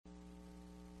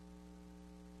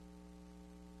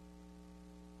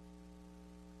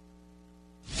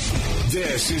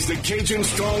This is the Cajun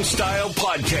Strong Style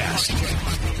Podcast.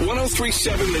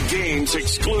 1037 The Game's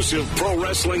exclusive pro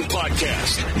wrestling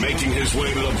podcast. Making his way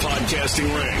to the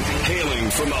podcasting ring. Hailing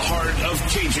from the heart of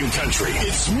Cajun country.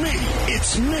 It's me.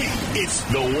 It's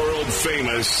the world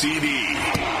famous CD.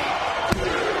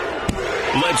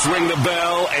 Let's ring the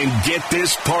bell and get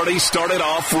this party started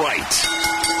off right.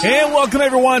 And welcome,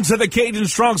 everyone, to the Cajun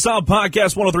Strong Style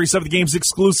Podcast, 1037 The Game's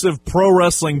exclusive pro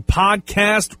wrestling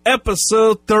podcast,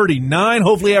 episode 39.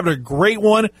 Hopefully, you're having a great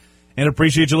one, and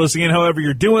appreciate you listening in. However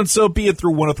you're doing so, be it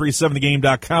through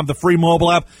 1037thegame.com, the free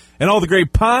mobile app, and all the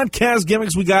great podcast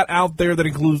gimmicks we got out there that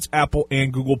includes Apple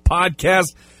and Google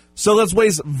Podcasts. So let's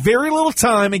waste very little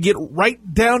time and get right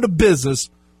down to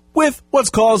business with what's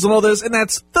causing all this, and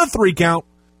that's the 3 count.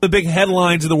 The big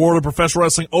headlines in the world of professional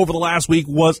wrestling over the last week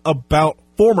was about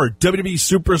former WWE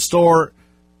superstar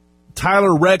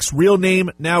Tyler Rex, real name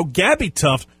now Gabby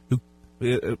Tuft, who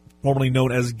formerly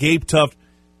known as Gabe Tuft,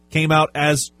 came out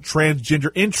as transgender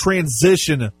in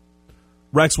transition.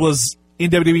 Rex was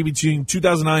in WWE between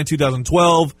 2009 and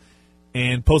 2012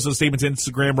 and posted a statement to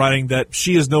Instagram writing that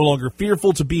she is no longer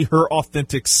fearful to be her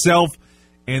authentic self.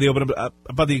 And they opened up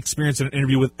about the experience in an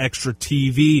interview with Extra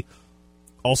TV,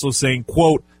 also saying,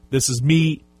 quote, "This is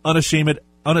me,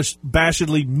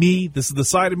 unabashedly me. This is the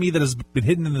side of me that has been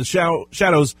hidden in the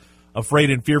shadows,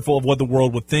 afraid and fearful of what the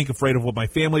world would think, afraid of what my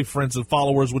family, friends, and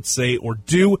followers would say or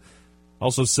do."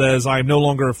 Also says, "I am no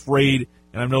longer afraid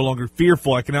and I'm no longer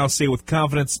fearful. I can now say with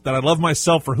confidence that I love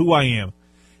myself for who I am."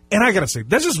 And I got to say,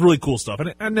 that's just really cool stuff.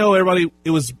 And I know everybody,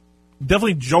 it was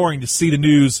definitely jarring to see the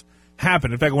news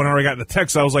happen. In fact, when I got the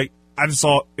text, I was like, I just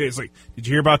saw, it's like, "Did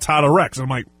you hear about Tyler Rex?" And I'm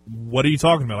like, what are you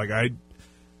talking about? Like,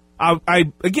 I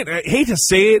hate to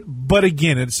say it, but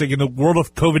again, it's like in the world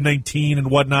of COVID-19 and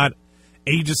whatnot,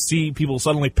 and you just see people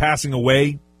suddenly passing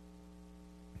away,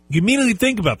 you immediately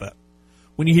think about that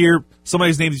when you hear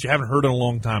somebody's name that you haven't heard in a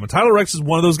long time. And Tyler Rex is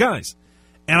one of those guys.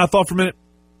 And I thought for a minute,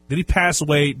 did he pass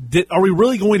away? Are we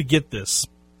really going to get this?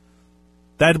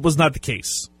 That was not the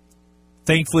case.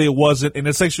 Thankfully, it wasn't, and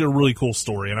it's actually a really cool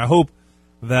story. And I hope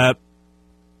that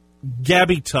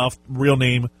Gabby Tuft, real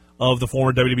name of the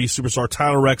former WWE superstar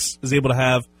Tyler Rex, is able to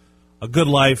have a good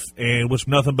life and wish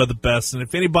nothing but the best. And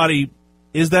if anybody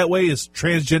is that way, is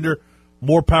transgender,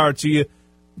 more power to you.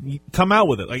 Come out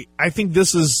with it. Like, I think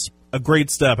this is a great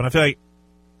step, and I feel like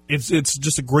it's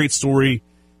just a great story.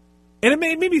 And it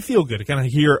made me feel good to kind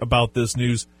of hear about this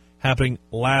news happening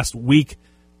last week.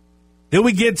 Then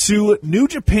we get to New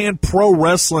Japan Pro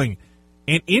Wrestling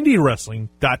and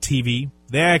IndieWrestling.tv.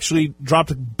 They actually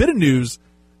dropped a bit of news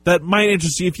that might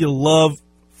interest you if you love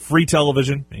free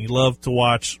television and you love to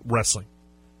watch wrestling.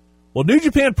 Well, New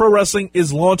Japan Pro Wrestling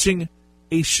is launching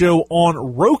a show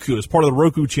on Roku as part of the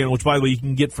Roku channel, which, by the way, you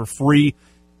can get for free,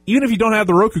 even if you don't have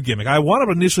the Roku gimmick. I wound up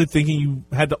initially thinking you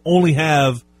had to only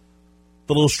have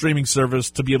the little streaming service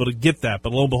to be able to get that.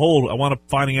 But lo and behold, I wound up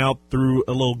finding out through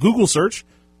a little Google search,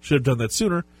 should have done that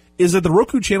sooner, is that the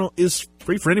Roku channel is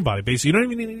free for anybody. Basically, you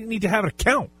don't even need to have an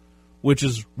account, which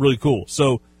is really cool.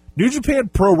 So New Japan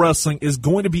Pro Wrestling is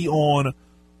going to be on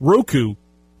Roku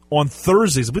on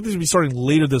Thursdays. I believe it's going to be starting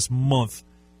later this month.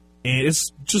 And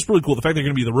it's just really cool. The fact they're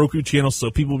going to be the Roku channel,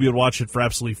 so people will be able to watch it for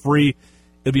absolutely free.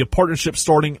 It'll be a partnership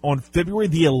starting on February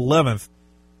the 11th.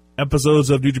 Episodes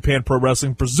of New Japan Pro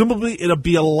Wrestling. Presumably, it'll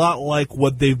be a lot like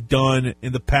what they've done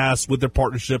in the past with their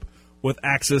partnership with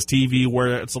Access TV,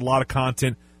 where it's a lot of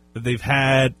content that they've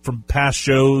had from past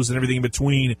shows and everything in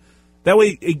between. That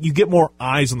way, you get more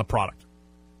eyes on the product.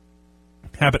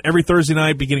 Happen every Thursday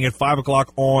night, beginning at 5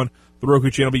 o'clock on the Roku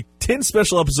channel. It'll be 10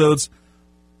 special episodes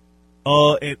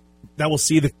that will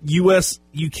see the U.S.,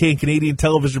 UK, and Canadian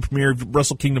television premiere of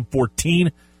Wrestle Kingdom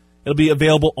 14. It'll be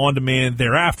available on demand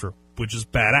thereafter, which is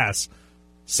badass.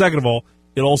 Second of all,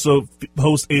 it'll also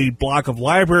host a block of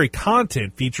library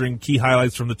content featuring key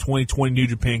highlights from the 2020 New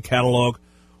Japan catalog,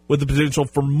 with the potential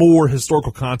for more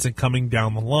historical content coming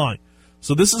down the line.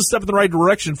 So this is a step in the right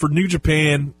direction for New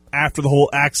Japan after the whole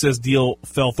Access deal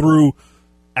fell through,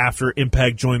 after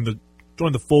Impact joined the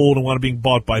fold and wound up being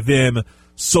bought by them.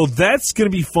 So that's going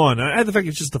to be fun.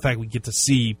 It's just the fact we get to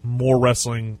see more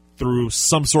wrestling through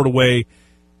some sort of way,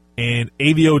 and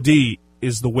AVOD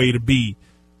is the way to be.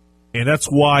 And that's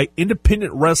why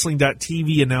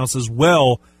IndependentWrestling.tv announced as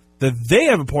well that they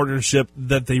have a partnership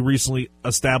that they recently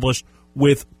established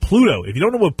with Pluto. If you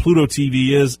don't know what Pluto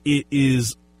TV is, it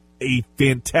is a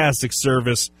fantastic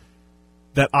service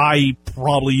that I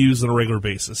probably use on a regular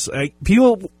basis.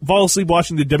 People fall asleep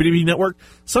watching the WWE Network.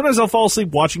 Sometimes I'll fall asleep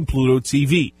watching Pluto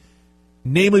TV,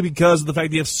 namely because of the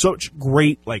fact they have such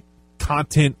great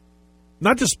content,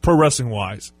 not just pro wrestling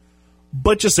wise,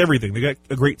 but just everything. They got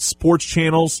great sports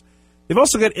channels. They've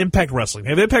also got Impact Wrestling. They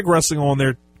have Impact Wrestling on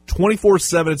there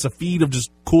 24/7. It's a feed of just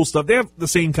cool stuff. They have the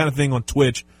same kind of thing on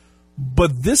Twitch,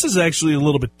 but this is actually a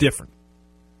little bit different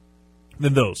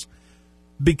than those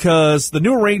because the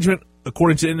new arrangement,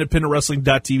 according to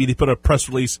IndependentWrestling.tv, they put a press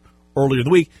release earlier in the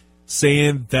week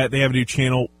saying that they have a new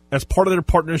channel as part of their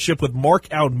partnership with Mark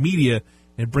Out Media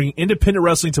and bringing independent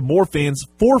wrestling to more fans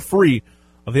for free,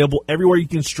 available everywhere you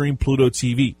can stream Pluto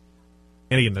TV.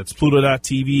 And again, that's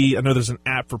Pluto.tv. I know there's an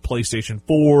app for PlayStation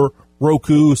 4,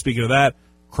 Roku, speaking of that,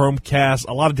 Chromecast,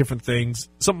 a lot of different things.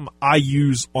 Something I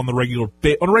use on a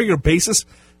regular basis,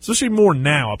 especially more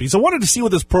now. Because I wanted to see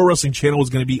what this pro wrestling channel was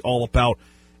going to be all about.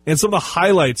 And some of the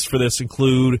highlights for this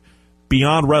include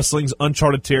Beyond Wrestling's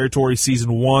Uncharted Territory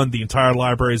Season 1. The entire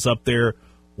library is up there.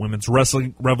 Women's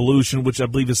Wrestling Revolution, which I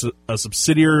believe is a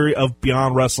subsidiary of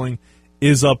Beyond Wrestling,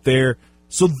 is up there.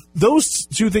 So those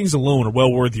two things alone are well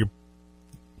worth your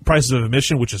prices of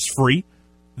admission, which is free.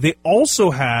 They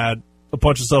also had a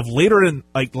bunch of stuff late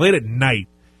at night,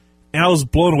 and I was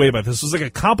blown away by this. It was like a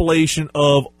compilation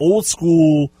of old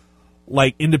school,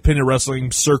 like independent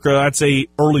wrestling, circa I'd say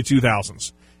early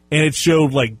 2000s, and it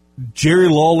showed like Jerry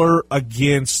Lawler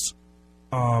against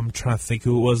I'm trying to think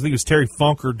who it was. I think it was Terry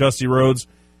Funk or Dusty Rhodes.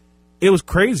 It was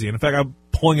crazy. And in fact, I'm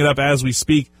pulling it up as we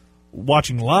speak,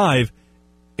 watching live,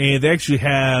 and they actually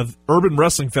have Urban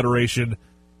Wrestling Federation.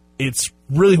 It's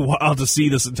really wild to see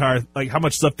this entire, like how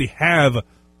much stuff they have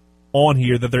on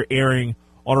here that they're airing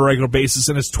on a regular basis.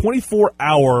 And it's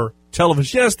 24-hour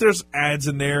television. Yes, there's ads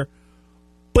in there,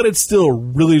 but it's still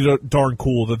really darn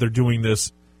cool that they're doing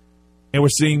this. And we're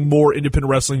seeing more independent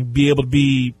wrestling be able to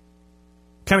be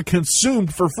kind of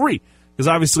consumed for free. Because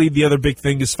obviously the other big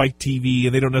thing is Fight TV,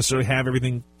 and they don't necessarily have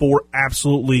everything for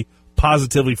absolutely,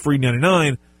 positively free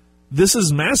 99. This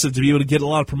is massive to be able to get a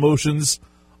lot of promotions,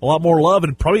 a lot more love,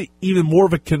 and probably even more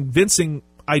of a convincing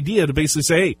idea to basically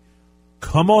say, hey,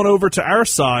 come on over to our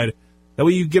side. That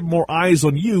way you get more eyes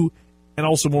on you, and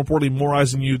also more importantly, more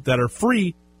eyes on you that are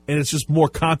free, and it's just more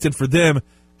content for them.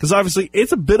 Because obviously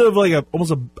it's a bit of like I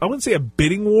wouldn't say a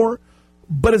bidding war,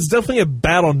 but it's definitely a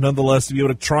battle nonetheless to be able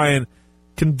to try and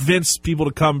convince people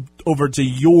to come over to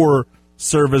your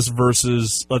service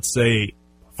versus, let's say,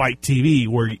 Fight TV,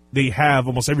 where they have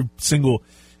almost every single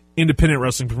independent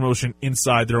wrestling promotion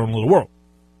inside their own little world.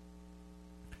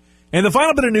 And the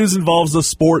final bit of news involves the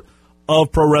sport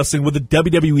of pro wrestling with the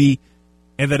WWE,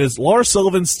 and that is Lars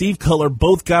Sullivan, Steve Cutler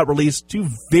both got released to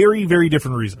very, very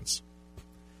different reasons.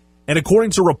 And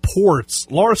according to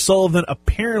reports, Lars Sullivan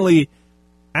apparently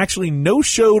actually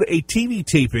no-showed a TV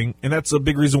taping, and that's a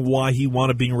big reason why he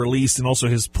wanted being released, and also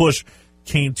his push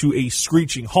came to a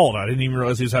screeching halt. I didn't even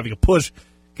realize he was having a push,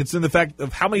 considering the fact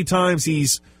of how many times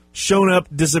he's shown up,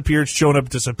 disappeared.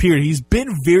 He's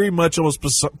been very much almost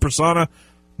persona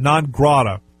non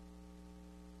grata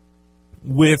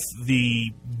with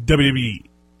the WWE.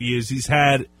 He's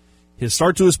had his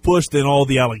start to his push, then all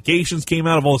the allegations came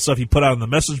out of all the stuff he put out on the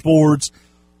message boards,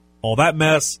 all that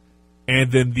mess,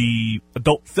 and then the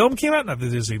adult film came out. Not that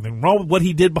there's anything wrong with what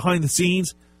he did behind the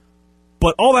scenes,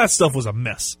 but all that stuff was a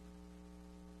mess.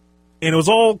 And it was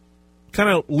all kind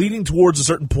of leading towards a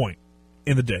certain point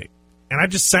in the day. And I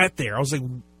just sat there. I was like,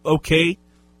 okay,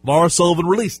 Lars Sullivan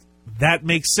released. That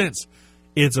makes sense.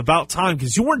 It's about time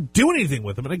because you weren't doing anything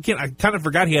with him. And again, I kind of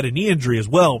forgot he had a knee injury as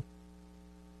well.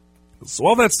 So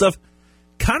all that stuff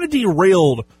kind of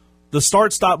derailed the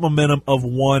start-stop momentum of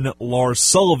one Lars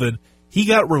Sullivan. He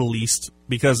got released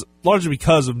largely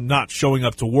because of not showing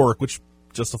up to work, which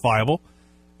justifiable.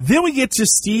 Then we get to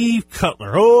Steve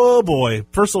Cutler. Oh, boy.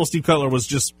 First of all, Steve Cutler was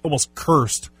just almost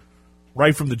cursed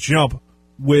right from the jump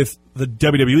with the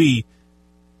WWE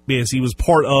because he was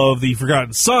part of the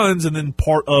Forgotten Sons and then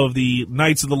part of the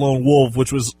Knights of the Lone Wolf,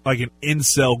 which was like an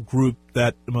incel group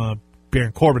that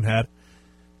Baron Corbin had.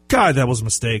 God, that was a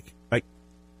mistake.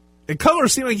 And Cutler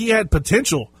seemed like he had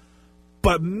potential,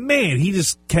 but, man, he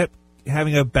just kept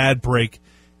having a bad break.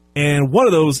 And one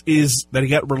of those is that he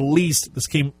got released. This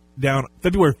came down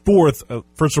February 4th,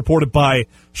 first reported by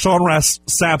Sean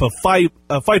Sapp of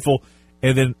Fightful,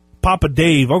 and then Papa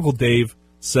Dave, Uncle Dave,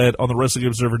 said on the Wrestling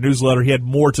Observer newsletter he had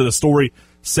more to the story,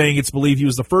 saying it's believed he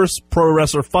was the first pro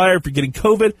wrestler fired for getting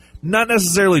COVID. Not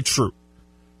necessarily true,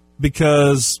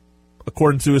 because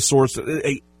according to his source,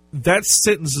 that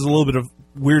sentence is a little bit of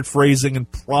weird phrasing and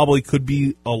probably could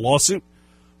be a lawsuit.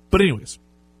 But anyways,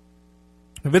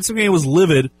 Vince McMahon was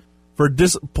livid for a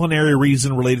disciplinary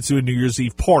reason related to a New Year's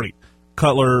Eve party.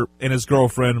 Cutler and his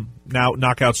girlfriend, now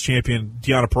Knockouts champion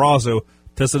Deonna Purrazzo,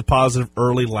 tested positive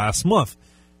early last month.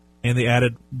 And they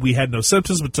added, we had no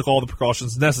symptoms but took all the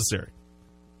precautions necessary.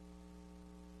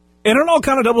 And it all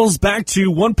kind of doubles back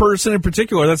to one person in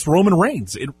particular, that's Roman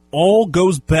Reigns. It all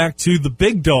goes back to the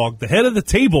big dog, the head of the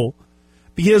table,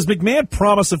 because McMahon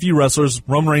promised a few wrestlers,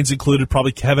 Roman Reigns included,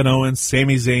 probably Kevin Owens,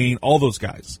 Sami Zayn, all those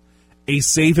guys, a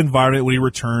safe environment when he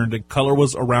returned, and color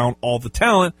was around all the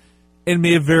talent, and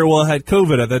may have very well had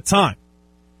COVID at that time.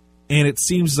 And it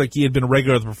seems like he had been a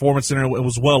regular at the Performance Center and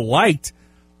was well-liked,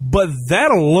 but that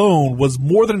alone was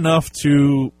more than enough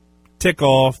to tick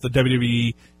off the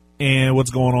WWE and what's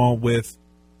going on with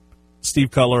Steve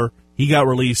Cutler. He got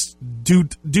released due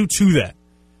to that.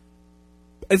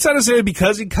 It's not necessarily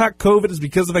because he caught COVID. It's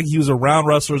because of the fact he was around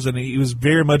wrestlers and he was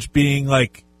very much being,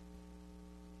 like,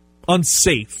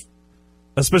 unsafe,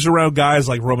 especially around guys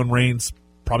like Roman Reigns,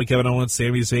 probably Kevin Owens,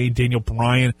 Sami Zayn, Daniel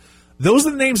Bryan. Those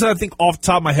are the names that I think off the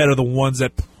top of my head are the ones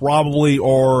that probably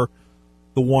are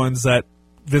the ones that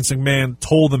Vince McMahon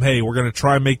told them, hey, we're going to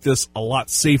try and make this a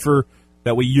lot safer.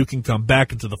 That way you can come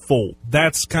back into the fold.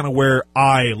 That's kind of where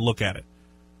I look at it.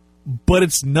 But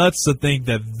it's nuts to think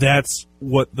that that's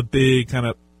what the big kind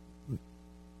of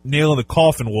nail in the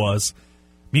coffin was.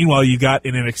 Meanwhile, you got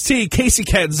in NXT, Casey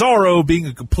Catanzaro being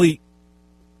a complete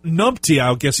numpty,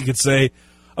 I guess you could say,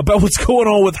 about what's going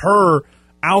on with her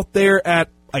out there at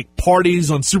like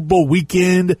parties on Super Bowl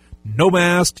weekend, no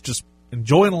mask, just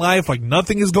enjoying life like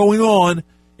nothing is going on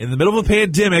in the middle of a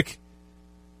pandemic.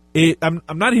 I'm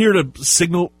not here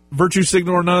to virtue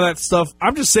signal or none of that stuff.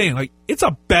 I'm just saying, like, it's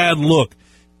a bad look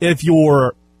if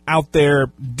you're out there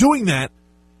doing that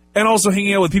and also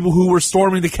hanging out with people who were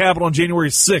storming the Capitol on January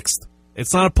 6th.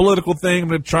 It's not a political thing. I'm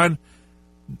going to try and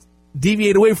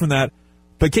deviate away from that.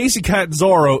 But Casey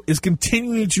Catanzaro is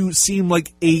continuing to seem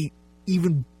like a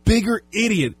even bigger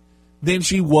idiot than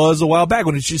she was a while back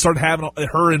when she started having,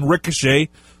 her and Ricochet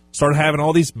started having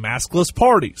all these maskless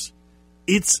parties.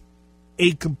 It's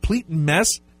a complete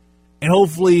mess, and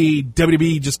hopefully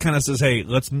WWE just kind of says, hey,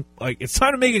 it's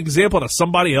time to make an example out of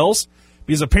somebody else,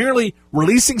 because apparently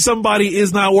releasing somebody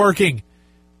is not working,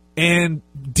 and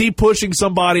de-pushing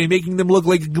somebody and making them look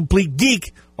like a complete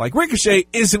geek like Ricochet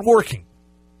isn't working.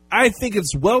 I think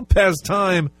it's well past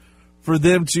time for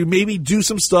them to maybe do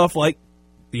some stuff like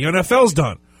the NFL's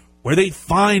done, where they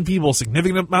fine people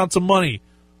significant amounts of money.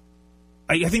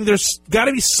 I think there's got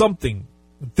to be something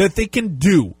that they can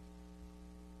do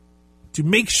to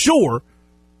make sure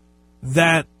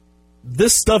that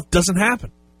this stuff doesn't happen.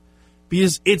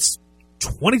 Because it's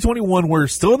 2021, we're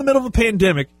still in the middle of a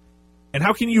pandemic, and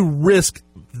how can you risk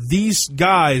these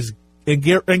guys and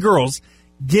girls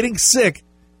getting sick,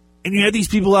 and you have these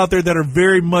people out there that are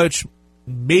very much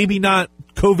maybe not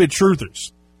COVID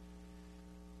truthers?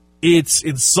 It's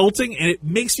insulting, and it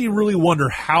makes me really wonder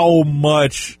how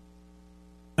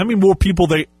many more people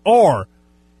they are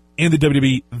in the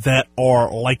WWE that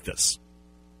are like this.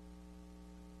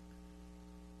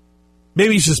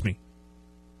 Maybe it's just me.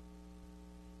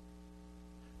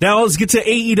 Now let's get to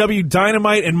AEW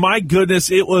Dynamite, and my goodness,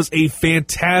 it was a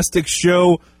fantastic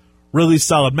show. Really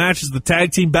solid matches. The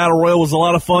Tag Team Battle Royal was a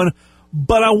lot of fun,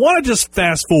 but I want to just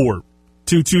fast forward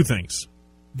to two things.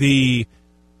 The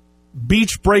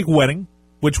beach break wedding,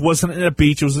 which wasn't in a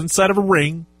beach, it was inside of a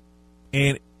ring,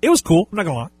 and it was cool, I'm not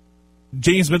going to lie.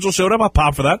 James Mitchell showed up, I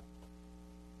popped for that.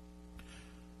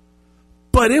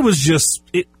 But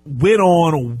it went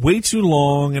on way too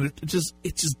long, and it just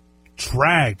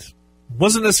dragged.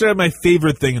 Wasn't necessarily my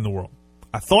favorite thing in the world.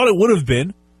 I thought it would have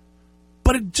been,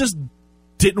 but it just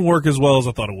didn't work as well as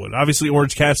I thought it would. Obviously,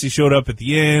 Orange Cassidy showed up at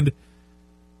the end,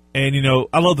 and,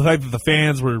 I love the fact that the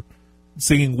fans were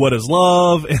singing What Is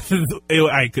Love, and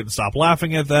I couldn't stop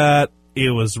laughing at that. It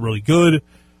was really good,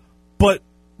 but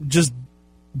just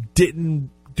didn't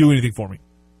do anything for me.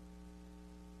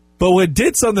 But what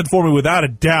did something for me without a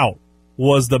doubt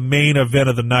was the main event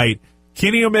of the night.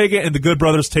 Kenny Omega and the Good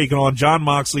Brothers taking on Jon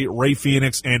Moxley, Rey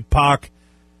Fenix, and Pac.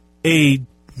 A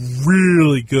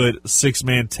really good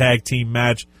six-man tag team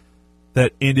match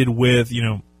that ended with,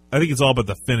 I think it's all but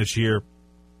the finish here.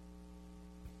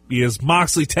 Because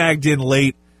Moxley tagged in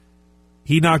late.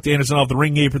 He knocked Anderson off the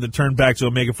ring apron, then turned back to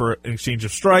Omega for an exchange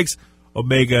of strikes.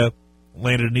 Omega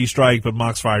landed a knee strike, but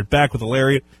Mox fired back with a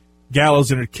lariat.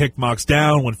 Gallows entered, kicked Mox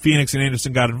down. When Phoenix and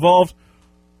Anderson got involved,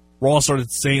 Raw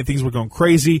started saying things were going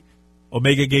crazy.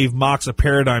 Omega gave Mox a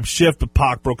paradigm shift, but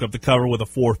Pac broke up the cover with a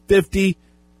 450.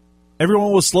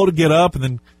 Everyone was slow to get up, and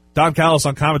then Don Callis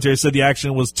on commentary said the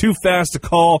action was too fast to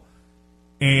call,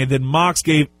 and then Mox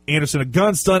gave Anderson a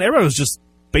gun stun. Everyone was just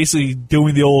basically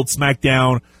doing the old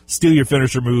SmackDown, steal your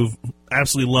finisher move.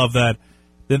 Absolutely love that.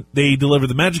 Then they delivered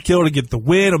the Magic Killer to get the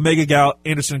win. Omega,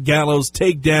 Anderson, and Gallows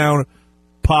take down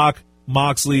Pac,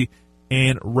 Moxley,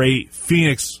 and Rey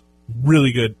Fenix.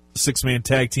 Really good six-man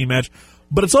tag team match.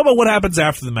 But it's all about what happens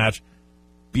after the match,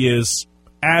 because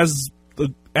as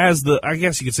the I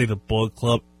guess you could say the Bullet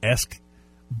Club-esque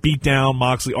beat down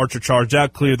Moxley, Archer charged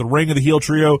out, cleared the ring of the heel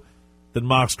trio. Then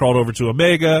Mox crawled over to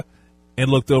Omega and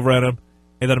looked over at him.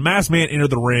 And then a masked man entered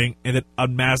the ring, and then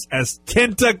unmasked as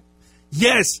Kenta.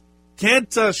 Yes,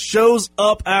 Kenta shows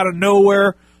up out of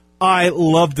nowhere. I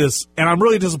love this. And I'm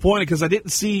really disappointed because I didn't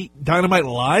see Dynamite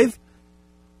live.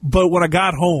 But when I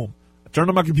got home, I turned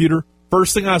on my computer.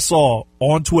 First thing I saw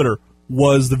on Twitter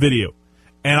was the video.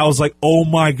 And I was like, oh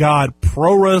my God,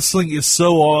 pro wrestling is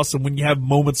so awesome when you have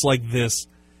moments like this.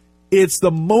 It's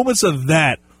the moments of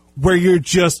that where you're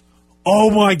just, oh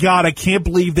my God, I can't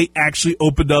believe they actually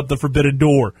opened up the forbidden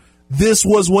door. This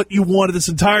was what you wanted this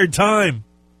entire time.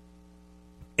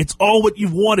 It's all what you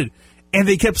wanted. And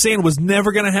they kept saying it was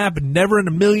never going to happen. Never in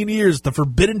a million years. The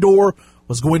forbidden door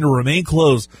was going to remain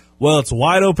closed. Well, it's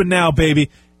wide open now, baby.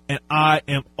 And I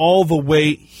am all the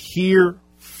way here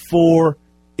for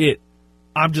it.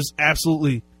 I'm just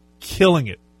absolutely killing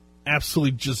it.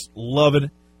 Absolutely just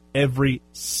loving every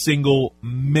single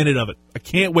minute of it. I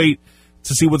can't wait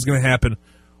to see what's going to happen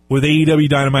with AEW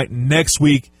Dynamite next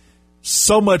week.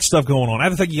 So much stuff going on.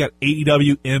 I think you got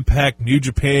AEW, Impact, New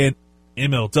Japan,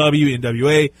 MLW,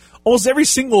 NWA. Almost every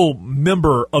single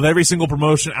member of every single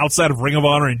promotion outside of Ring of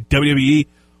Honor and WWE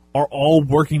are all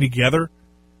working together.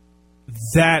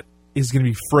 That is going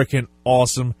to be freaking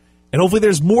awesome. And hopefully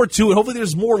there's more to it. Hopefully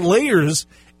there's more layers.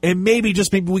 And maybe,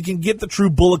 just maybe, we can get the true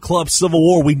Bullet Club Civil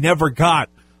War we never got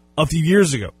a few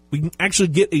years ago. We can actually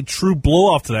get a true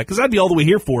blow-off to that, because I'd be all the way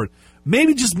here for it.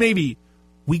 Maybe, just maybe,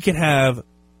 we could have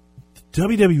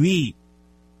WWE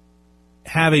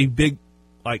have a big,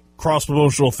 like,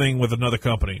 cross-promotional thing with another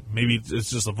company. Maybe it's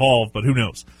just evolved, but who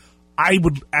knows. I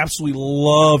would absolutely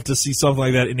love to see something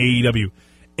like that in AEW.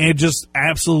 And just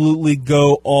absolutely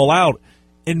go all out.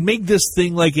 And make this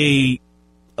thing like a,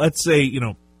 let's say,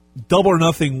 Double or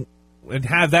Nothing, and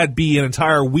have that be an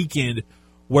entire weekend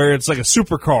where it's like a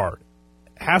super card.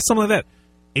 Have something like that.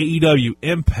 AEW,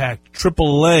 Impact,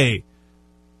 AAA,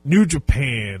 New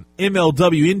Japan,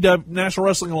 MLW, National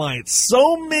Wrestling Alliance.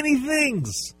 So many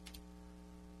things.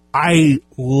 I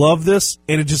love this,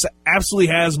 and it just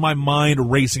absolutely has my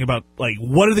mind racing about, like,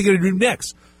 what are they going to do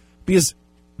next? Because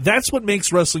that's what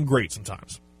makes wrestling great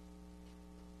sometimes,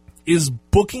 is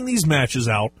booking these matches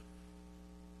out,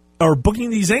 or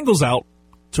booking these angles out,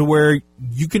 to where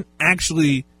you can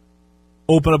actually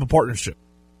open up a partnership.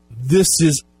 This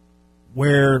is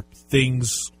where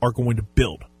things are going to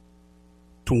build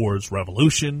towards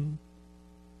Revolution,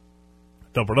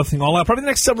 Double or Nothing, all out, probably the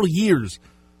next several years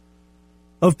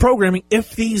of programming,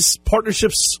 if these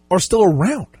partnerships are still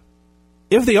around.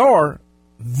 If they are,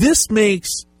 this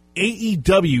makes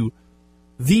AEW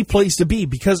the place to be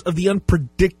because of the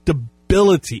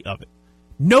unpredictability of it.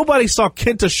 Nobody saw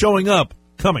Kenta showing up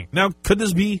coming. Now, could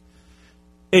this be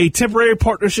a temporary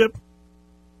partnership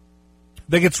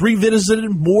that gets revisited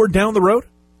more down the road?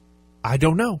 I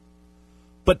don't know.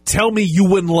 But tell me you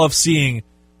wouldn't love seeing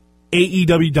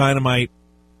AEW Dynamite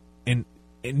and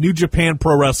New Japan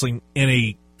Pro Wrestling in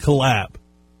a collab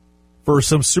for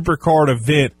some supercard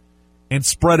event and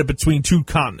spread it between two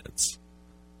continents.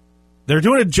 They're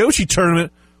doing a Joshi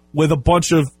tournament with a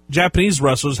bunch of Japanese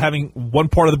wrestlers, having one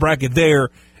part of the bracket there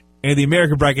and the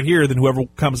American bracket here. Then whoever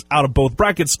comes out of both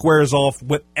brackets squares off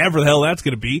whatever the hell that's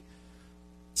going to be.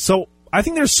 So I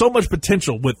think there's so much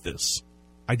potential with this.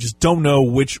 I just don't know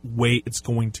which way it's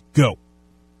going to go.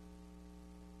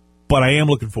 But I am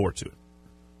looking forward to it.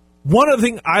 One other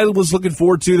thing I was looking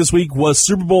forward to this week was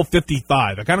Super Bowl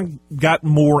 55. I kind of got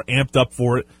more amped up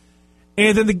for it.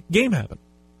 And then the game happened.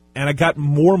 And I got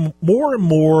more and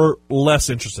more less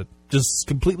interested. Just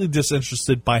completely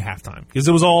disinterested by halftime. Because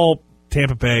it was all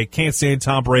Tampa Bay. Can't stand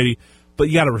Tom Brady. But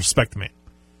you got to respect the man.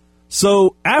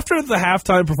 So after the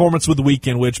halftime performance with The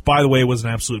Weeknd, which, by the way, was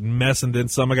an absolute mess and then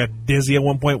some, I got dizzy at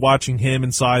one point watching him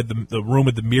inside the room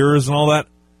with the mirrors and all that.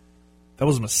 That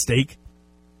was a mistake.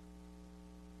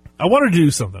 I wanted to do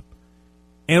something.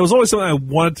 And it was always something I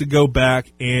wanted to go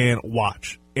back and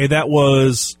watch. And that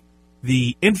was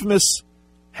the infamous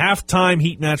halftime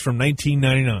heat match from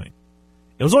 1999.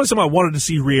 It was always something I wanted to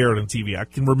see re-aired on TV. I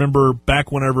can remember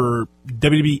back whenever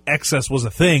WWE Access was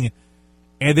a thing.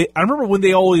 And I remember when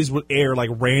they always would air like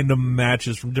random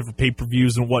matches from different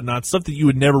pay-per-views and whatnot, stuff that you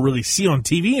would never really see on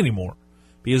TV anymore.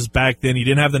 Because back then you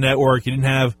didn't have the network, you didn't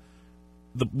have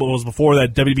what was before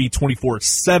that, WWE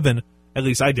 24/7. At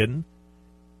least I didn't.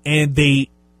 And they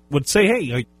would say,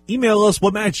 hey, like, email us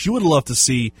what match you would love to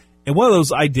see. And one of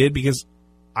those I did because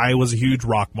I was a huge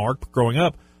Rock mark growing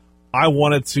up. I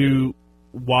wanted to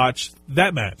watch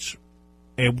that match.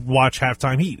 and watch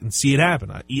Halftime Heat and see it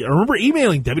happen. I remember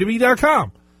emailing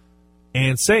WWE.com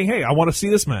and saying, hey, I want to see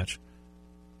this match.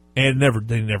 And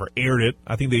they never aired it.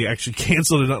 I think they actually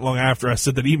canceled it not long after I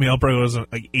sent that email. Probably was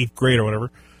like 8th grade or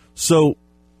whatever. So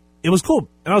it was cool.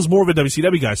 And I was more of a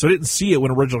WCW guy, so I didn't see it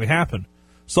when it originally happened.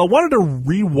 So I wanted to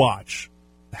rewatch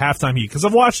Halftime Heat because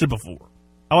I've watched it before.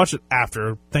 I watched it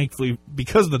after, thankfully,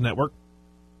 because of the network.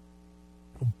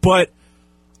 But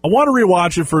I want to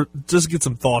rewatch it for just to get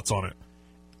some thoughts on it.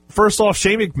 First off,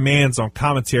 Shane McMahon's on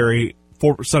commentary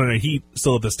for Sunday Night Heat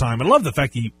still at this time. I love the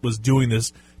fact he was doing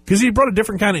this because he brought a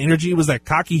different kind of energy. He was that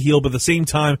cocky heel, but at the same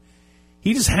time,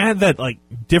 he just had that like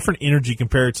different energy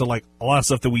compared to like a lot of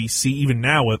stuff that we see even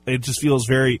now. It just feels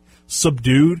very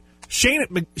subdued. Shane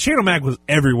O'Mac was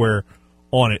everywhere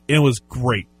on it. It was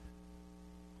great.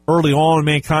 Early on,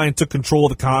 Mankind took control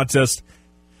of the contest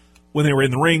when they were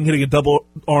in the ring, hitting a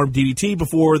double-arm DDT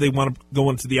before they wound up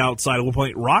going to the outside. At one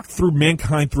point, Rock threw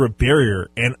Mankind through a barrier,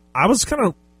 and I was kind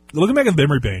of looking back at the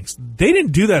memory banks. They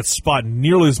didn't do that spot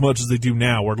nearly as much as they do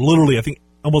now, where literally I think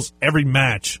almost every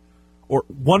match or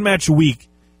one match a week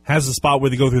has a spot where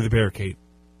they go through the barricade.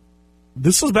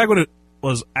 This was back when it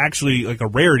was actually like a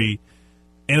rarity,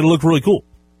 and it looked really cool.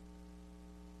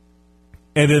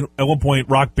 And then at one point,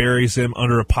 Rock buries him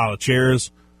under a pile of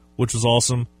chairs, which was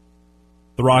awesome.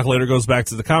 The Rock later goes back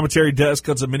to the commentary desk,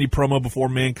 cuts a mini promo before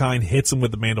Mankind hits him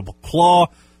with the mandible claw.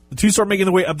 The two start making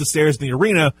their way up the stairs in the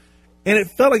arena, and it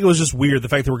felt like it was just weird, the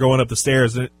fact that we're going up the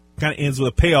stairs, and it kind of ends with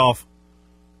a payoff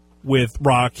with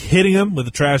Rock hitting him with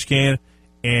a trash can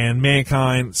and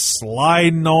Mankind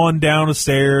sliding on down the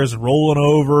stairs and rolling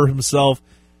over himself.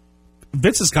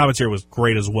 Vince's commentary was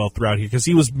great as well throughout here because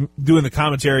he was doing the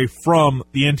commentary from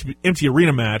the empty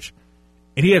arena match,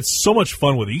 and he had so much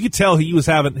fun with it. You could tell he was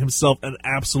having himself an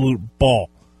absolute ball.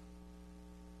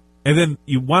 And then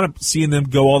you wind up seeing them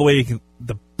go all the way to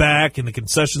the back in the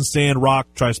concession stand. Rock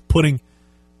tries putting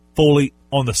Foley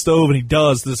on the stove, and he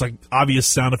does. There's like obvious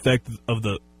sound effect of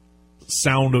the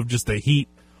sound of just the heat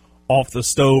off the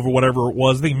stove or whatever it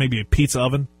was. I think maybe a pizza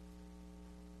oven.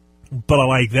 But I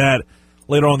like that.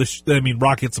 Later on,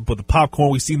 Rock hits him with the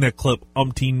popcorn. We've seen that clip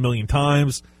umpteen million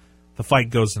times. The fight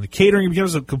goes into catering. It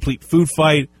becomes a complete food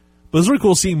fight. But it's really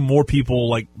cool seeing more people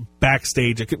like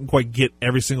backstage. I couldn't quite get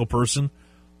every single person.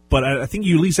 But I think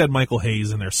you at least had Michael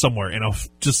Hayes in there somewhere. And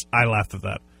I laughed at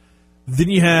that. Then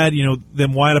you had,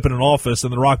 them wind up in an office,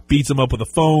 and The Rock beats him up with a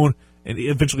phone and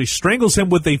eventually strangles him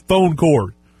with a phone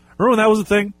cord. Remember when that was a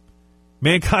thing?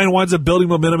 Mankind winds up building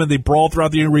momentum, and they brawl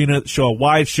throughout the arena, show a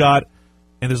wide shot,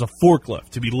 and there's a forklift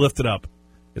to be lifted up.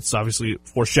 It's obviously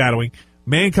foreshadowing.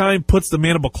 Mankind puts the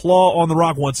mandible claw on The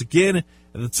Rock once again,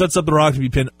 and it sets up The Rock to be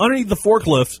pinned underneath the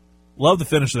forklift. Love the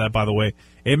finish of that, by the way.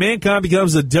 And Mankind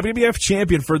becomes a WWF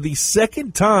champion for the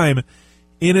second time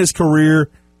in his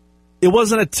career. It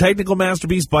wasn't a technical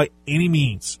masterpiece by any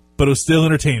means, but it was still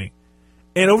entertaining.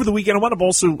 And over the weekend, I wound up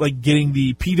also getting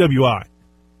the PWI,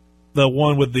 the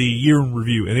one with the year in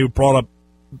review, and they brought up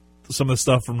some of the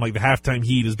stuff from the Halftime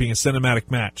Heat as being a cinematic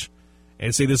match,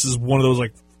 and say this is one of those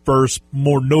first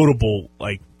more notable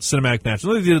cinematic matches. I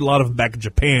know they did a lot of them back in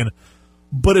Japan,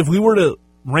 but if we were to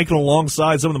rank it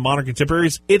alongside some of the modern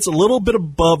contemporaries, it's a little bit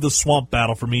above the Swamp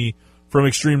Battle for me from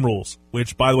Extreme Rules,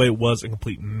 which, by the way, was a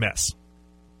complete mess.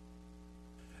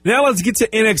 Now let's get to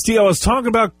NXT. I was talking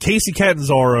about Kacy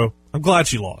Catanzaro. I'm glad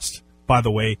she lost, by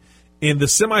the way. In the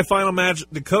semifinal match,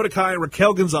 Dakota Kai and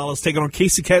Raquel Gonzalez taking on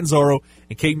Kacy Catanzaro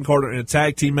and Kayden Carter in a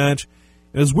tag team match.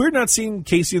 It was weird not seeing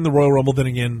Kacy in the Royal Rumble. Then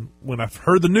again, when I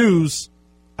heard the news,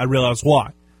 I realized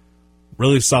why.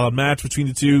 Really solid match between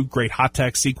the two. Great hot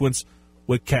tag sequence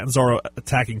with Catanzaro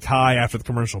attacking Kai after the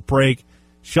commercial break.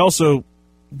 She also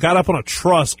got up on a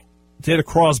truss to hit a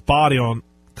cross body on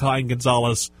Kai and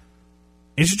Gonzalez.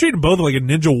 And she treated both like a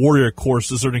Ninja Warrior course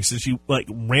to a certain extent. She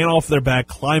ran off their back,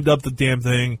 climbed up the damn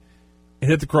thing,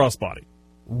 and hit the crossbody.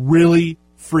 Really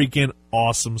freaking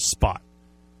awesome spot.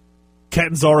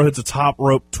 Catanzaro hits a top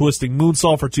rope twisting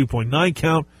moonsault for 2.9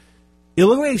 count. It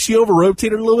looked like she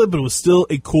over-rotated a little bit, but it was still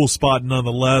a cool spot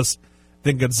nonetheless.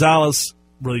 Then Gonzalez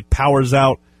really powers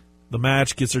out the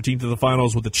match, gets her team to the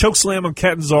finals with a chokeslam on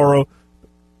Catanzaro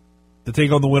to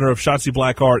take on the winner of Shotzi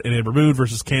Blackheart and Amber Moon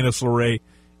versus Candice LeRae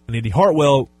and Indy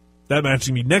Hartwell. That match is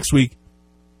going to be next week,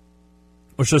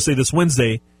 or should I say this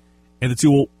Wednesday, and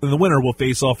the winner will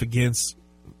face off against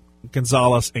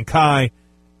Gonzalez and Kai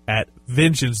at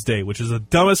Vengeance Day, which is the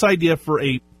dumbest idea for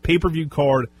a pay-per-view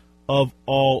card of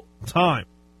all time.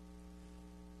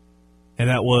 And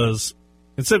that was,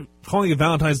 instead of calling it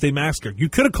Valentine's Day Massacre, you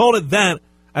could have called it that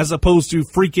as opposed to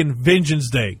freaking Vengeance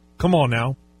Day. Come on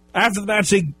now. After the match,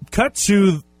 they cut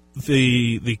to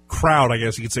the crowd, I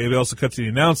guess you could say. They also cut to the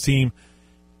announce team,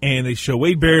 and they show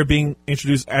Wade Barrett being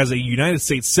introduced as a United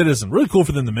States citizen. Really cool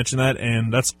for them to mention that,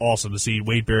 and that's awesome to see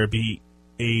Wade Barrett be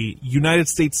a United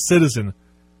States citizen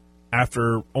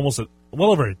after almost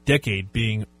well over a decade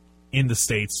being in the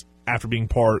States after being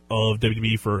part of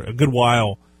WWE for a good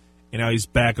while, and now he's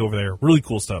back over there. Really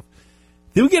cool stuff.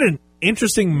 Then we get an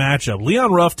interesting matchup.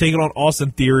 Leon Ruff taking on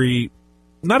Austin Theory.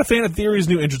 Not a fan of Theory's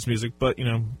new entrance music, but, you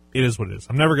know, it is what it is.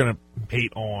 I'm never going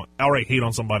to outright hate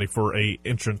on somebody for a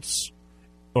entrance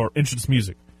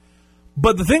music.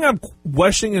 But the thing I'm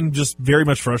questioning and just very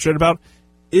much frustrated about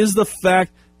is the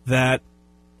fact that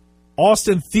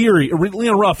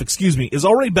Leon Ruff, is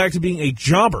already back to being a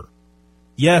jobber.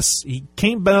 Yes, he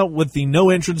came out with the no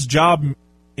entrance job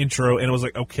intro, and it was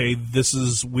like, okay, this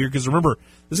is weird, because remember,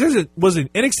 this guy was an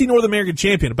NXT North American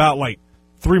champion about,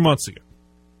 3 months ago.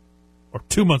 Or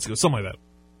 2 months ago, something like that.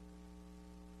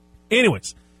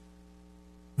 Anyways,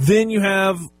 then you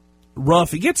have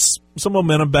Ruff. He gets some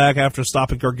momentum back after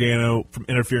stopping Gargano from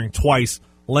interfering twice,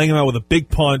 laying him out with a big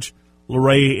punch.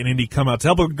 LeRae and Indy come out to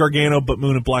help Gargano, but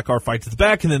Moon and Blackheart fight to the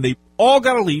back, and then they all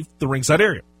got to leave the ringside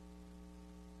area.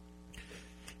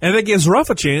 And that gives Ruff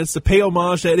a chance to pay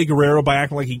homage to Eddie Guerrero by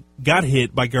acting like he got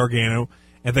hit by Gargano,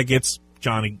 and that gets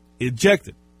Johnny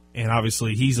ejected. And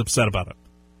obviously, he's upset about it.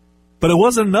 But it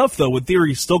wasn't enough, though, with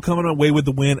Theory still coming away with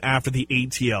the win after the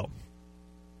ATL,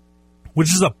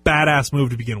 which is a badass move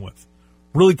to begin with.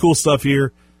 Really cool stuff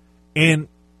here. And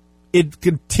it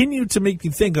continued to make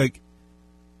me think,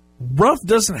 Ruff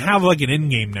doesn't have, an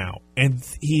end game now, and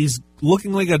he's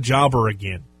looking like a jobber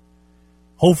again.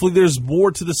 Hopefully there's more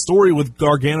to the story with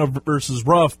Gargano versus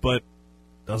Ruff, but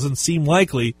doesn't seem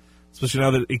likely, especially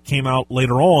now that it came out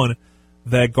later on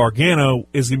that Gargano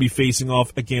is going to be facing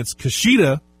off against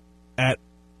Kushida at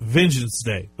Vengeance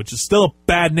Day, which is still a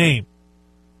bad name.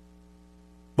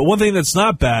 But one thing that's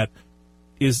not bad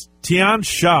is Tian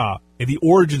Sha and the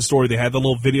origin story. They had the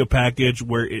little video package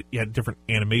where it had different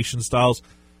animation styles.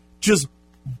 Just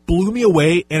blew me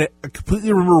away, and I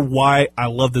completely remember why I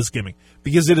love this gimmick.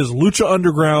 Because it is Lucha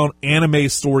Underground anime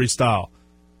story style.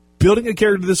 Building a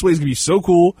character this way is going to be so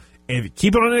cool, and if you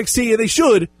keep it on NXT, and they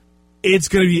should, it's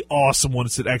going to be awesome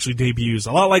once it actually debuts.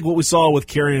 A lot like what we saw with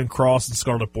Karrion Kross and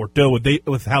Scarlett Bordeaux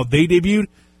with how they debuted.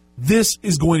 This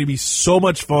is going to be so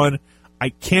much fun. I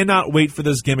cannot wait for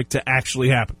this gimmick to actually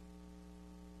happen.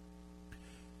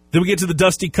 Then we get to the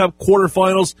Dusty Cup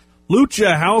quarterfinals.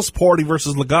 Lucha House Party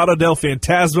versus Legado del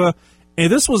Fantasma.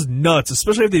 And this was nuts,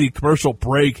 especially after the commercial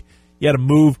break. You had a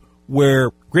move where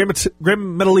Grand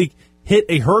Metalik hit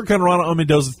a Hurricane Rana on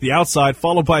Mendoza to the outside,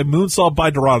 followed by a moonsault by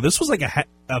Dorado. This was like a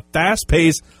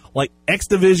fast-paced, X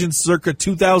Division circa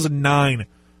 2009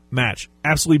 match.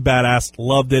 Absolutely badass.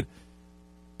 Loved it.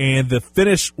 And the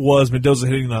finish was Mendoza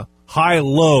hitting the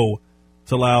high-low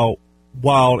to allow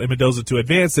Wild and Mendoza to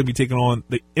advance and be taking on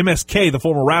the MSK, the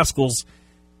former Rascals,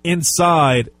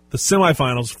 inside the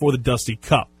semifinals for the Dusty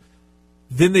Cup.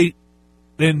 Then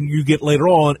you get later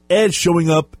on Edge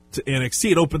showing up to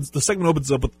NXT. The segment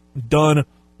opens up with Dunn,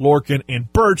 Lorcan,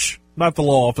 and Birch, not the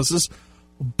law offices,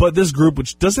 but this group,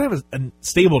 which doesn't have a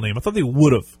stable name. I thought they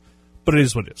would have, but it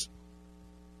is what it is.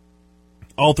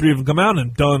 All three of them come out,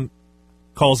 and Dunn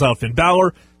calls out Finn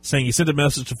Balor, saying he sent a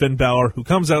message to Finn Balor, who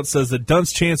comes out and says that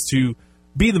Dunn's chance to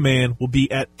be the man will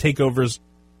be at TakeOver's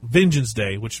Vengeance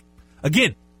Day, which,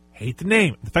 again, hate the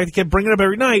name. The fact they kept bringing it up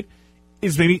every night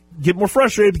is maybe get more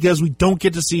frustrated because we don't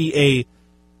get to see a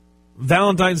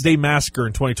Valentine's Day Massacre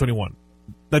in 2021.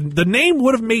 The name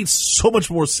would have made so much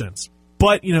more sense.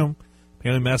 But,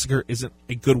 apparently Massacre isn't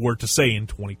a good word to say in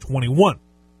 2021.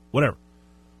 Whatever.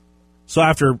 So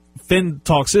after Finn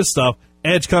talks his stuff,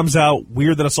 Edge comes out.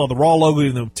 Weird that I saw the Raw logo,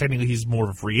 even though technically he's more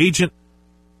of a free agent.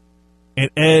 And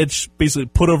Edge basically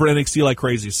put over NXT like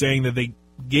crazy, saying that they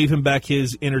gave him back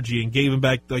his energy and gave him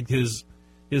back his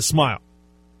smile.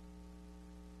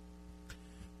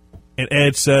 And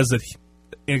Edge says that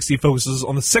NXT focuses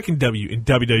on the second W in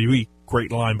WWE.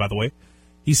 Great line, by the way.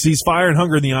 He sees fire and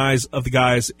hunger in the eyes of the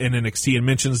guys in NXT and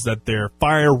mentions that their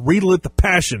fire relit the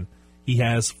passion he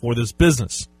has for this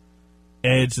business.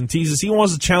 Edge and teases he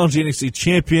wants to challenge the NXT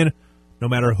champion, no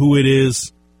matter who it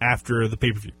is, after the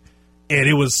pay-per-view. And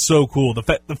it was so cool.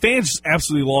 The fans just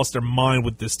absolutely lost their mind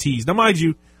with this tease. Now, mind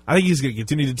you, I think he's going to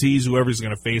continue to tease whoever he's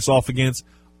going to face off against.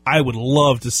 I would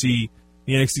love to see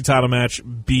the NXT title match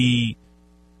be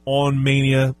on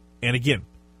Mania. And again,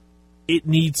 it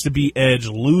needs to be Edge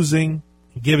losing,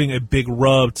 giving a big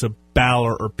rub to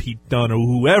Balor or Pete Dunne or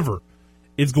whoever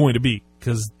it's going to be,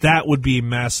 because that would be a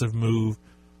massive move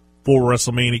for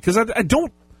WrestleMania. Because I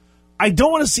don't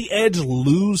want to see Edge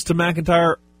lose to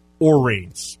McIntyre or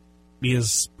Reigns,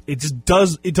 because it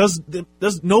does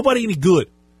nobody any good.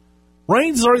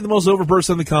 Reigns is already the most over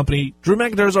person in the company. Drew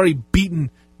McIntyre's already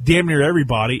beaten damn near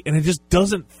everybody, and it just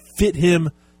doesn't fit him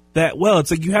that well.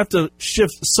 It's like you have to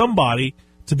shift somebody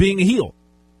to being a heel.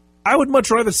 I would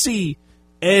much rather see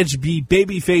Edge be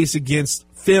babyface against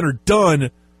Finn or Dunn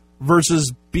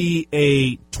versus be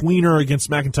a tweener against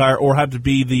McIntyre or have to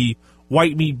be the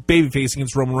white meat babyface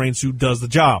against Roman Reigns who does the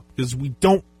job. Because we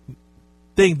don't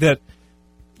think that,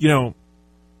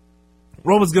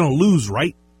 Roman's going to lose,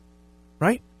 right?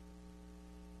 Right?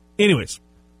 Anyways,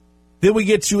 then we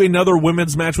get to another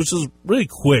women's match, which is really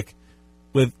quick,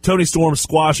 with Toni Storm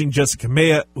squashing Jessica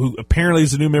Maya, who apparently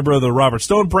is a new member of the Robert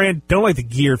Stone brand. Don't like the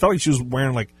gear. Felt like she was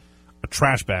wearing like a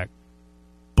trash bag.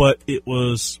 But it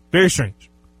was very strange.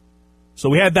 So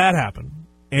we had that happen.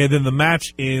 And then the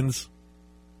match ends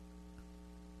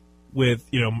with,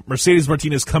 Mercedes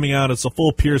Martinez coming out. It's a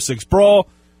full Pier 6 brawl.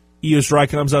 Io Shirai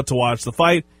comes out to watch the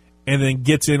fight and then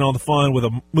gets in on the fun with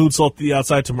a moonsault to the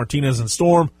outside to Martinez and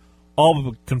Storm,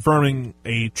 all confirming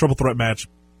a triple threat match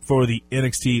for the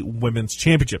NXT Women's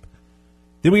Championship.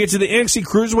 Then we get to the NXT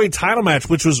Cruiserweight title match,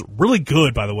 which was really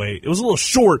good, by the way. It was a little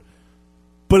short,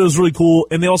 but it was really cool.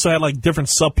 And they also had different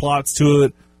subplots to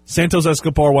it. Santos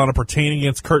Escobar wound up pertaining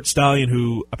against Kurt Stallion,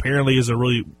 who apparently is a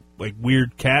really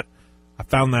weird cat. I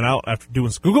found that out after doing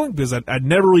some Googling because I'd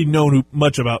never really known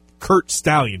much about Kurt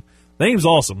Stallion. The name's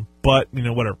awesome, but,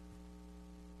 whatever.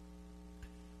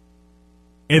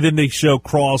 And then they show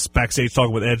Cross backstage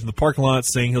talking with Edge in the parking lot,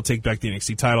 saying he'll take back the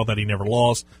NXT title that he never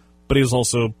lost, but he was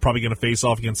also probably going to face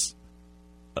off against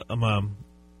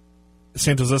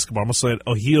Santos Escobar. I almost said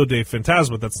Ojio de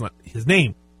Fantasma. That's not his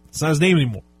name. It's not his name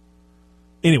anymore.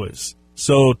 Anyways,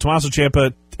 so Tommaso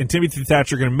Ciampa and Timothy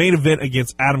Thatcher are going to main event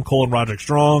against Adam Cole and Roderick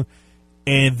Strong.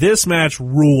 And this match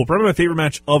ruled. Probably my favorite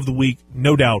match of the week,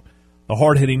 no doubt. The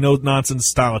hard-hitting, no-nonsense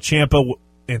style of Ciampa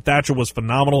and Thatcher was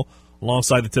phenomenal,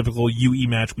 alongside the typical UE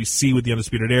match we see with the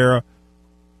Undisputed Era.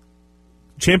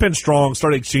 Ciampa and Strong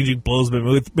started exchanging blows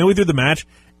midway through the match,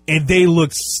 and they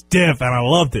looked stiff, and I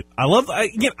loved it. I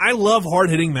love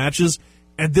hard-hitting matches,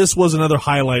 and this was another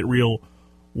highlight reel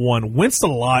one. Winced a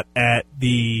lot at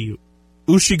the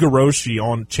Ushigoroshi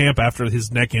on Ciampa after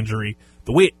his neck injury.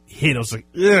 The way it hit, I was like,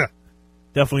 ugh.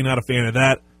 Definitely not a fan of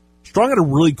that. Strong had a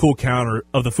really cool counter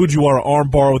of the Fujiwara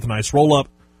armbar with a nice roll-up.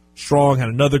 Strong had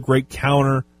another great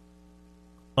counter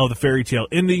of the fairy tale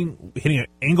ending, hitting an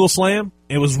angle slam.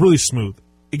 It was really smooth.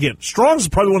 Again, Strong's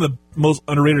probably one of the most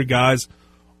underrated guys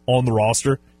on the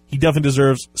roster. He definitely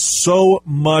deserves so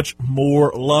much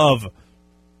more love.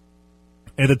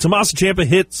 And then Tommaso Ciampa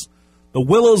hits the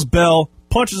Willow's Bell,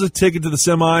 punches a ticket to the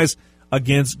semis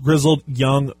against grizzled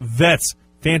young vets.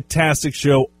 Fantastic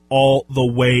show all the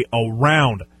way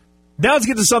around. Now let's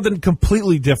get to something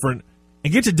completely different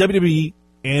and get to WWE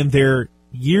and their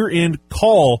year-end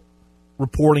call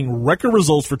reporting record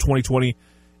results for 2020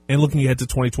 and looking ahead to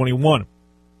 2021.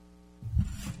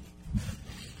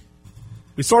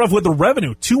 We start off with the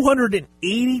revenue,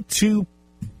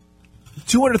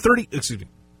 230, excuse me.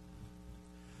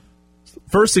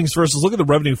 First things first, let's look at the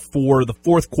revenue for the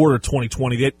fourth quarter of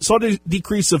 2020. They saw a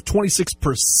decrease of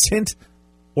 26%,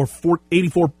 or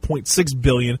 $84.6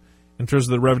 billion in terms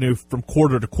of the revenue from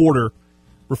quarter to quarter,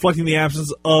 reflecting the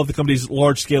absence of the company's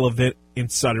large-scale event in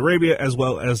Saudi Arabia, as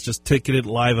well as just ticketed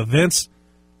live events.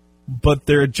 But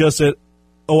their adjusted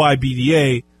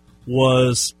OIBDA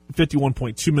was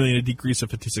 $51.2 million, a decrease of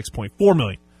 $56.4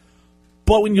 million.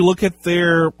 But when you look at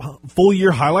their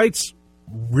full-year highlights,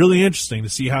 really interesting to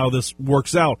see how this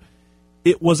works out.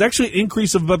 It was actually an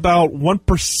increase of about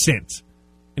 1%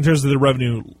 in terms of the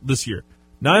revenue this year.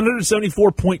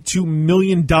 $974.2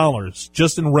 million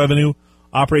just in revenue.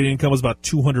 Operating income was about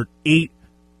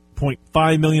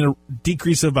 $208.5 million, a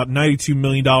decrease of about $92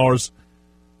 million,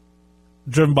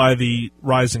 driven by the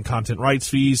rise in content rights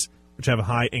fees, which have a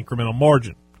high incremental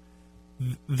margin.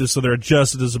 So their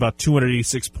adjusted is about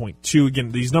 $286.2.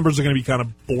 Again, these numbers are going to be kind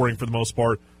of boring for the most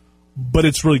part, but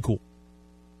it's really cool,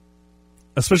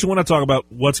 especially when I talk about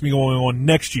what's going to be going on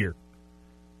next year.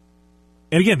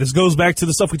 And again, this goes back to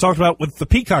the stuff we talked about with the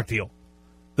Peacock deal.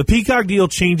 The Peacock deal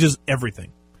changes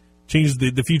everything. Changes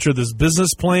the future of this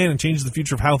business plan and changes the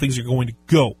future of how things are going to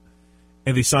go.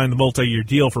 And they signed the multi-year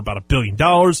deal for about $1 billion.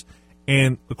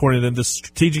 And according to them, this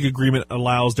strategic agreement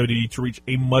allows WWE to reach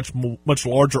a much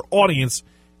larger audience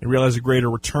and realize a greater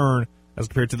return as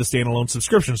compared to the standalone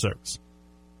subscription service.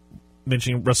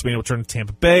 Mentioning WrestleMania return to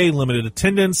Tampa Bay, limited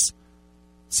attendance,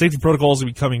 safety protocols will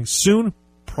be coming soon.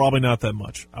 Probably not that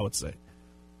much, I would say.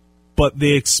 But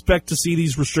they expect to see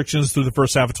these restrictions through the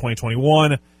first half of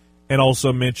 2021, and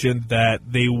also mentioned that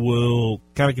they will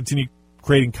kind of continue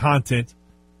creating content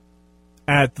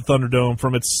at the Thunderdome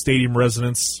from its stadium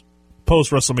residence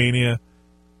post-WrestleMania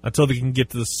until they can get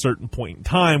to this certain point in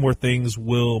time where things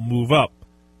will move up.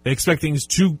 They expect things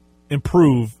to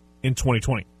improve in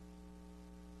 2020.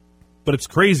 But it's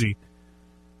crazy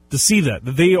to see that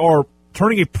they are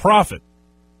turning a profit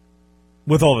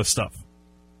with all this stuff.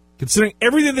 Considering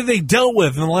everything that they dealt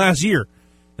with in the last year,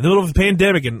 in the middle of the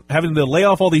pandemic and having to lay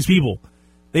off all these people,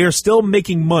 they are still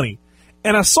making money.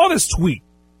 And I saw this tweet,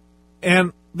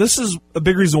 and this is a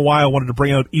big reason why I wanted to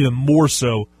bring out even more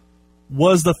so,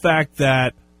 was the fact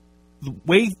that the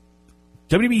way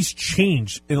WWE's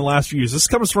changed in the last few years. This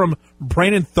comes from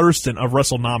Brandon Thurston of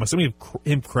WrestleNomics. Let me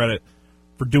give him credit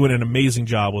for doing an amazing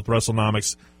job with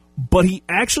WrestleNomics. But he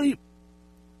actually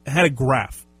had a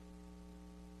graph.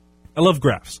 I love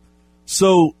graphs.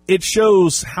 So it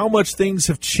shows how much things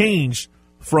have changed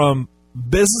from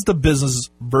business to business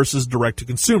versus direct to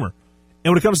consumer.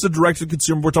 And when it comes to direct to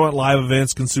consumer, we're talking about live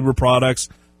events, consumer products,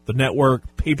 the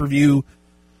network, pay-per-view,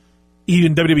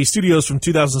 even WWE Studios from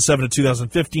 2007 to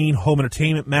 2015, Home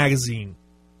Entertainment Magazine.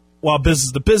 While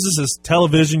business to business is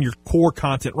television, your core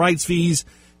content rights fees,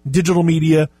 digital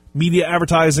media, media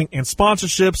advertising, and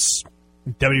sponsorships,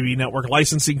 WWE Network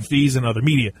licensing fees, and other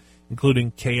media,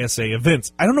 including KSA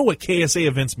events. I don't know what KSA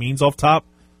events means off top,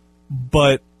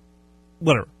 but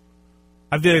whatever.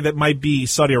 I feel that might be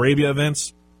Saudi Arabia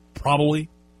events, probably.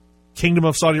 Kingdom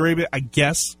of Saudi Arabia, I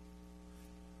guess.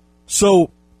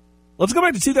 So, let's go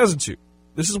back to 2002.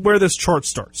 This is where this chart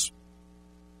starts.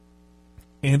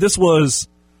 And this was,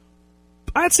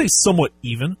 I'd say, somewhat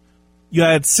even. You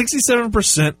had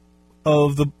 67%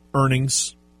 of the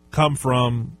earnings come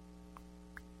from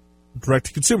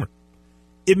direct-to-consumer.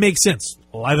 It makes sense.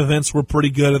 Live events were pretty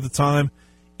good at the time.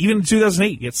 Even in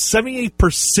 2008, you had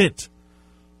 78%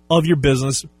 of your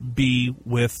business be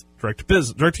with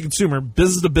direct-to-business. Direct-to-consumer,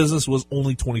 business-to-business was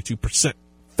only 22%.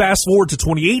 Fast forward to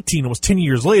 2018, almost 10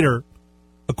 years later,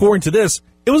 according to this,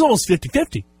 it was almost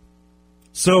 50-50.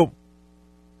 So,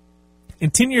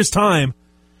 in 10 years' time,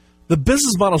 the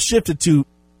business model shifted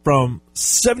from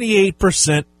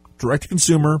 78%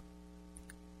 direct-to-consumer,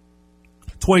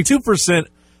 22%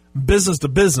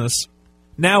 business-to-business.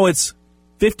 Now it's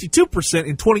 52%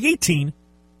 in 2018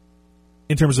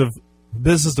 in terms of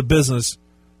business-to-business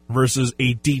versus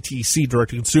a DTC,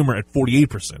 direct-to-consumer, at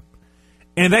 48%.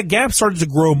 And that gap started to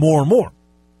grow more and more.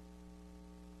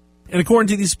 And according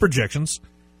to these projections,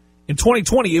 in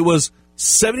 2020, it was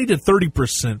 70 to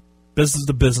 30%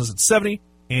 business-to-business at 70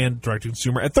 and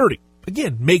direct-to-consumer at 30.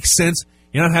 Again, makes sense.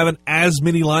 You're not having as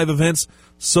many live events,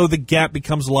 so the gap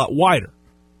becomes a lot wider.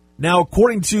 Now,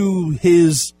 according to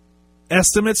his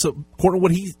estimates, according to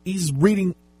what he's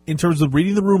reading in terms of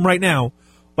reading the room right now,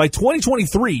 by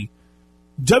 2023,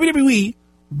 WWE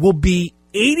will be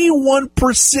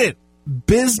 81%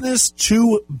 business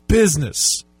to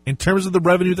business in terms of the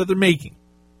revenue that they're making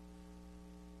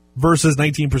versus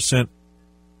 19%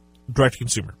 direct to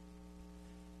consumer.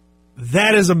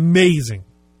 That is amazing.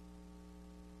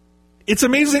 It's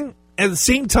amazing. At the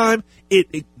same time,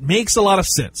 it makes a lot of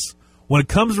sense when it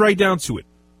comes right down to it.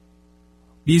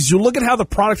 Because you look at how the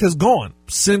product has gone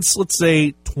since, let's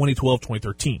say, 2012,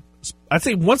 2013. I'd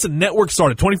say once the network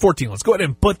started, 2014, let's go ahead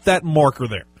and put that marker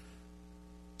there.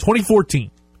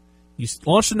 2014, you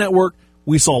launched the network.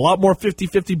 We saw a lot more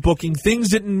 50-50 booking. Things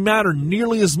didn't matter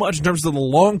nearly as much in terms of the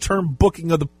long-term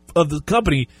booking of the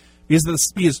company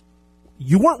because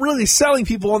you weren't really selling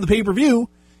people on the pay-per-view.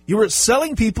 You were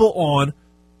selling people on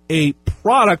a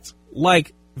product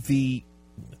like the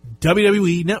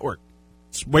WWE Network.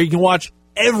 It's where you can watch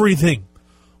everything.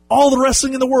 All the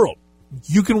wrestling in the world,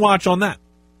 you can watch on that.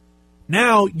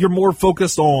 Now you're more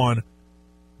focused on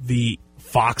the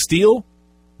Fox deal,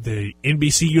 the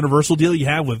NBC Universal deal you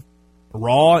have with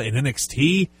Raw and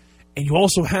NXT, and you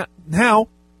also have now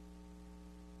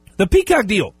the Peacock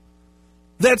deal.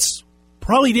 That's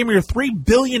probably damn near $3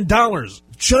 billion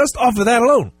just off of that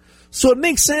alone. So it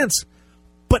makes sense.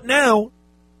 But now,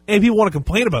 and people want to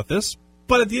complain about this,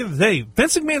 but at the end of the day,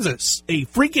 Vince McMahon's a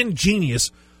freaking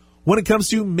genius when it comes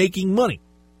to making money.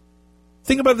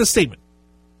 Think about this statement.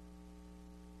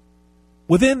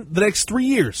 Within the next 3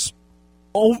 years,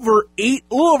 a little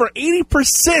over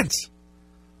 80%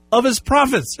 of his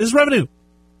profits, his revenue,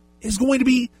 is going to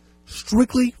be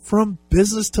strictly from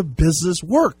business-to-business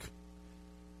work.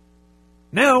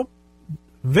 Now,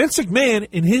 Vince McMahon,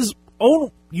 in his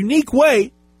own unique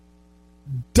way,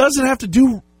 doesn't have to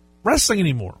do wrestling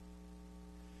anymore.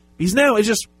 He's now is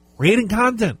just creating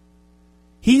content.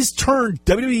 He's turned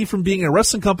WWE from being a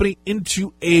wrestling company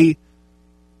into a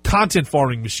content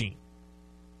farming machine.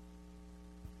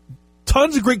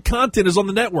 Tons of great content is on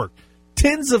the network.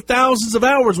 Tens of thousands of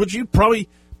hours, which you probably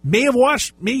may have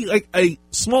watched, maybe like a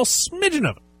small smidgen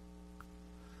of it.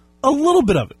 a little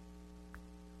bit of it.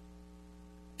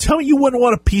 Tell me you wouldn't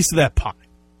want a piece of that pie.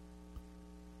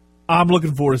 I'm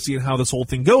looking forward to seeing how this whole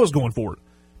thing goes going forward.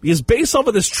 Because based off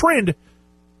of this trend,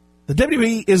 the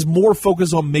WWE is more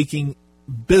focused on making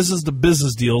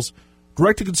business-to-business deals.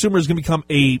 Direct-to-consumer is going to become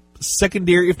a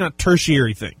secondary, if not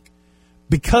tertiary thing.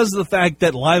 Because of the fact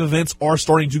that live events are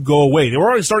starting to go away. They were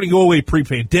already starting to go away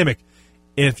pre-pandemic.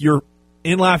 If you're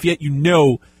in Lafayette, you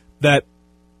know that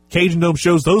Cajun Dome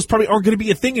shows, those probably aren't going to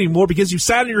be a thing anymore because you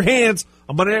sat on your hands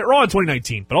on Monday Night Raw in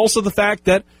 2019. But also the fact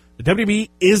that the WWE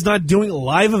is not doing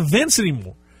live events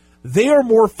anymore. They are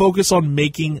more focused on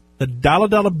making the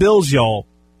dollar bills, y'all,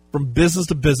 from business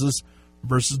to business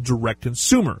versus direct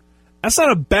consumer. That's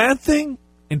not a bad thing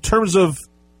in terms of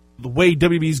the way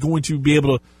WWE is going to be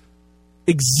able to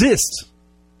exist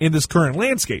in this current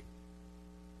landscape.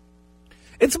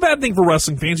 It's a bad thing for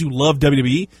wrestling fans who love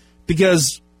WWE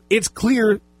because it's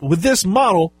clear with this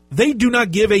model, they do not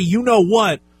give a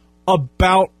you-know-what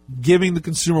about giving the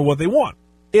consumer what they want.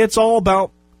 It's all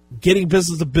about getting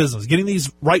business to business, getting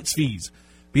these rights fees,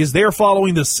 because they're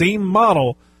following the same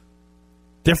model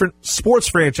different sports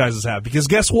franchises have. Because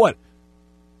guess what?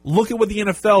 Look at what the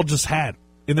NFL just had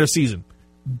in their season.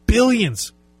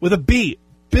 Billions, with a B,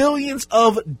 billions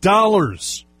of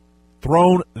dollars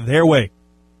thrown their way.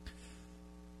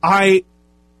 I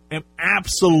am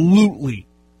absolutely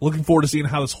looking forward to seeing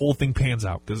how this whole thing pans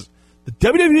out, because the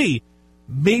WWE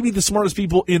may be the smartest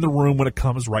people in the room when it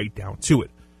comes right down to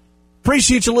it.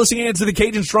 Appreciate you listening in to the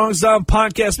Cajun Strong Style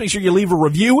podcast. Make sure you leave a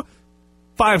review.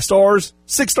 5 stars,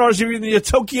 6 stars if you're in the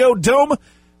Tokyo Dome.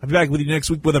 I'll be back with you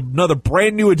next week with another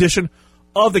brand new edition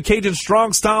of the Cajun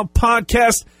Strong Style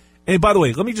podcast. And by the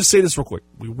way, let me just say this real quick.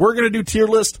 We were going to do tier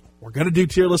list. We're going to do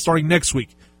tier list starting next week.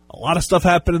 A lot of stuff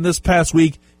happened in this past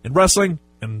week in wrestling,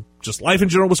 and just life in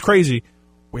general was crazy.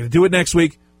 We're going to do it next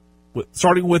week,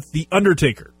 starting with The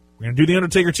Undertaker. We're going to do The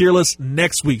Undertaker tier list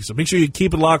next week, so make sure you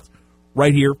keep it locked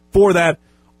right here for that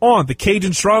on the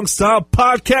Cajun Strong Style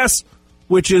podcast,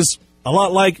 which is a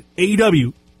lot like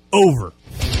AEW over